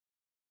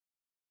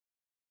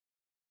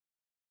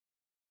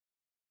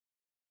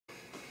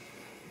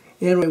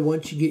Anyway,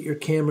 once you get your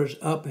cameras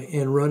up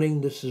and running,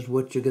 this is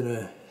what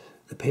the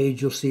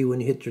page you'll see when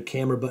you hit your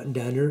camera button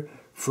down here.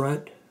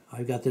 Front,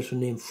 I've got this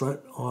one named Front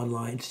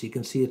Online, so you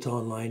can see it's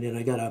online. And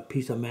I got a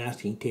piece of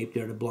masking tape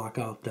there to block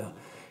out the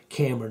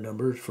camera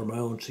numbers for my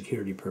own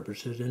security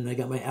purposes. And I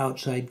got my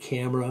outside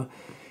camera,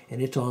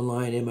 and it's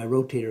online, and my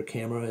rotator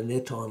camera, and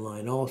it's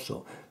online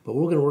also. But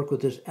we're going to work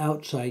with this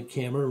outside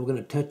camera, and we're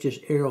going to touch this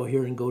arrow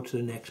here and go to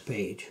the next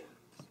page.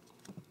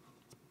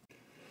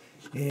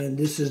 And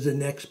this is the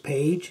next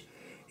page,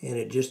 and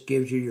it just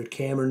gives you your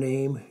camera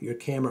name, your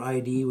camera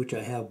ID, which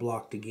I have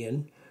blocked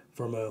again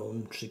for my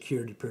own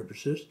security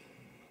purposes,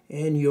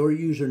 and your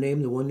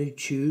username, the one that you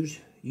choose.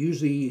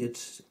 Usually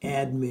it's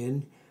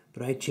admin,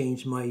 but I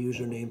changed my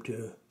username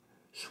to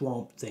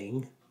Swamp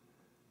Thing.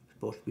 It's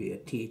supposed to be a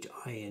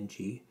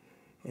THING.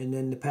 And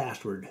then the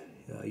password,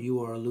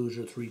 you are a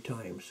loser 3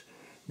 times.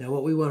 Now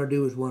what we want to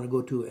do is want to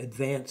go to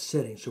advanced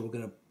settings, so we're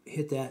going to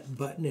hit that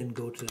button and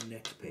go to the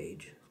next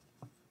page.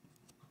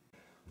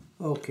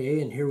 Okay,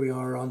 and here we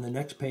are on the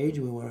next page.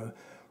 We want to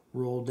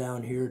roll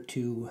down here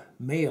to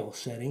mail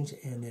settings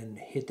and then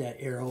hit that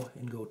arrow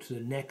and go to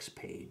the next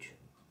page.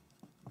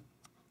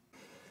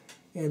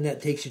 And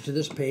that takes you to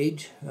this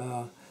page.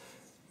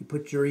 You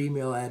put your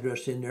email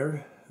address in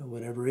there,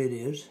 whatever it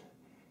is,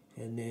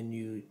 and then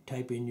you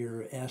type in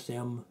your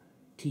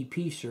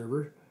SMTP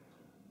server,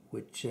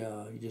 which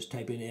you just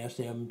type in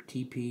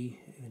SMTP,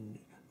 and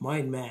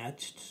mine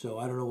matched, so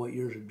I don't know what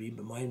yours would be,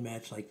 but mine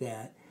matched like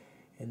that.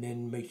 And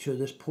then make sure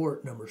this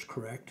port number is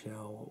correct.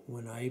 Now,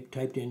 when I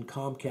typed in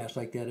Comcast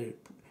like that,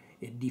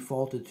 it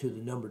defaulted to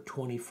the number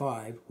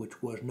 25,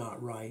 which was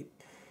not right.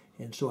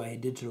 And so I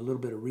did a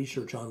little bit of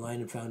research online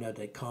and found out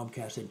that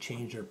Comcast had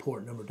changed their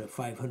port number to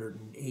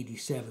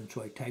 587.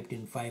 So I typed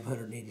in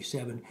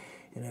 587,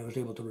 and I was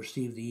able to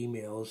receive the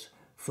emails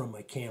from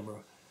my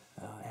camera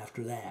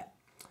after that.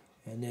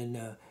 And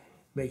then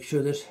make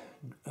sure this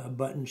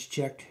button's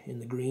checked in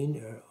the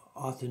green,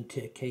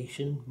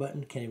 authentication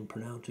button, can't even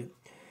pronounce it.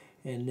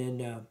 And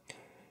then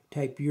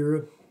type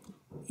your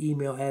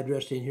email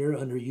address in here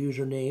under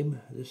username.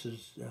 This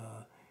is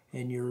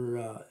and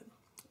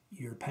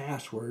your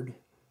password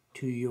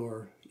to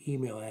your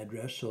email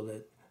address, so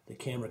that the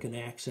camera can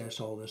access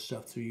all this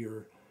stuff through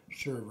your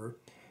server.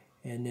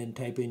 And then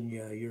type in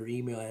your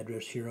email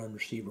address here on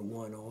receiver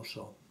 1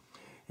 also.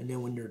 And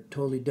then when you're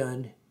totally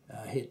done,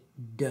 hit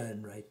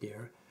done right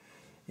there,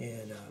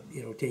 and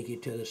it'll take you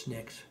to this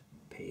next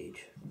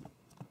page.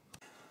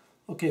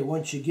 Okay,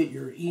 once you get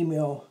your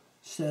email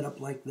set up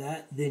like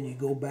that, then you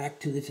go back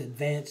to this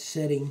advanced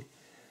setting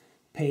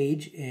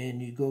page and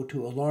you go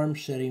to alarm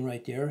setting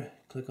right there,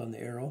 click on the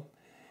arrow,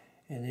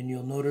 and then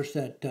you'll notice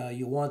that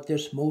you want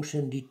this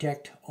motion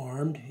detect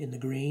armed in the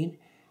green,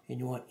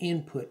 and you want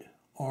input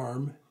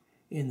arm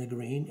in the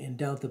green, and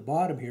down at the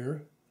bottom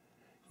here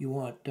you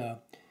want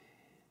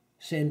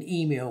send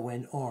email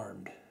when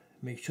armed.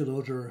 Make sure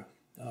those are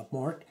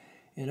marked.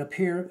 And up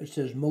here it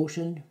says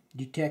motion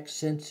detect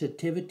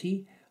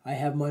sensitivity. I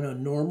have mine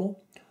on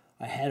normal.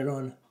 I had it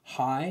on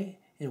high,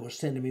 and it was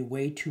sending me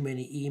way too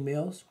many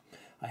emails.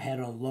 I had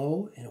it on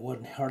low, and it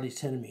wasn't hardly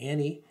sending me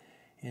any.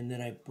 And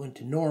then I went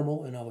to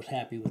normal, and I was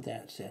happy with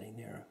that setting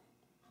there.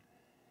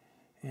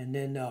 And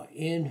then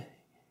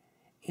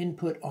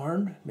input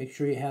armed, make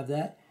sure you have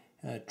that.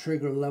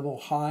 Trigger level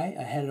high,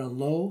 I had it on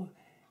low,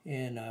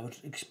 and I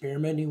was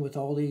experimenting with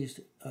all these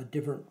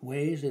different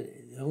ways.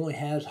 It only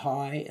has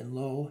high and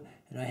low,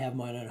 and I have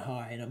mine on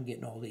high, and I'm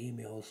getting all the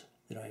emails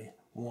that I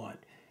want.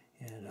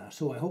 And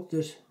so I hope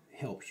this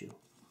helps you.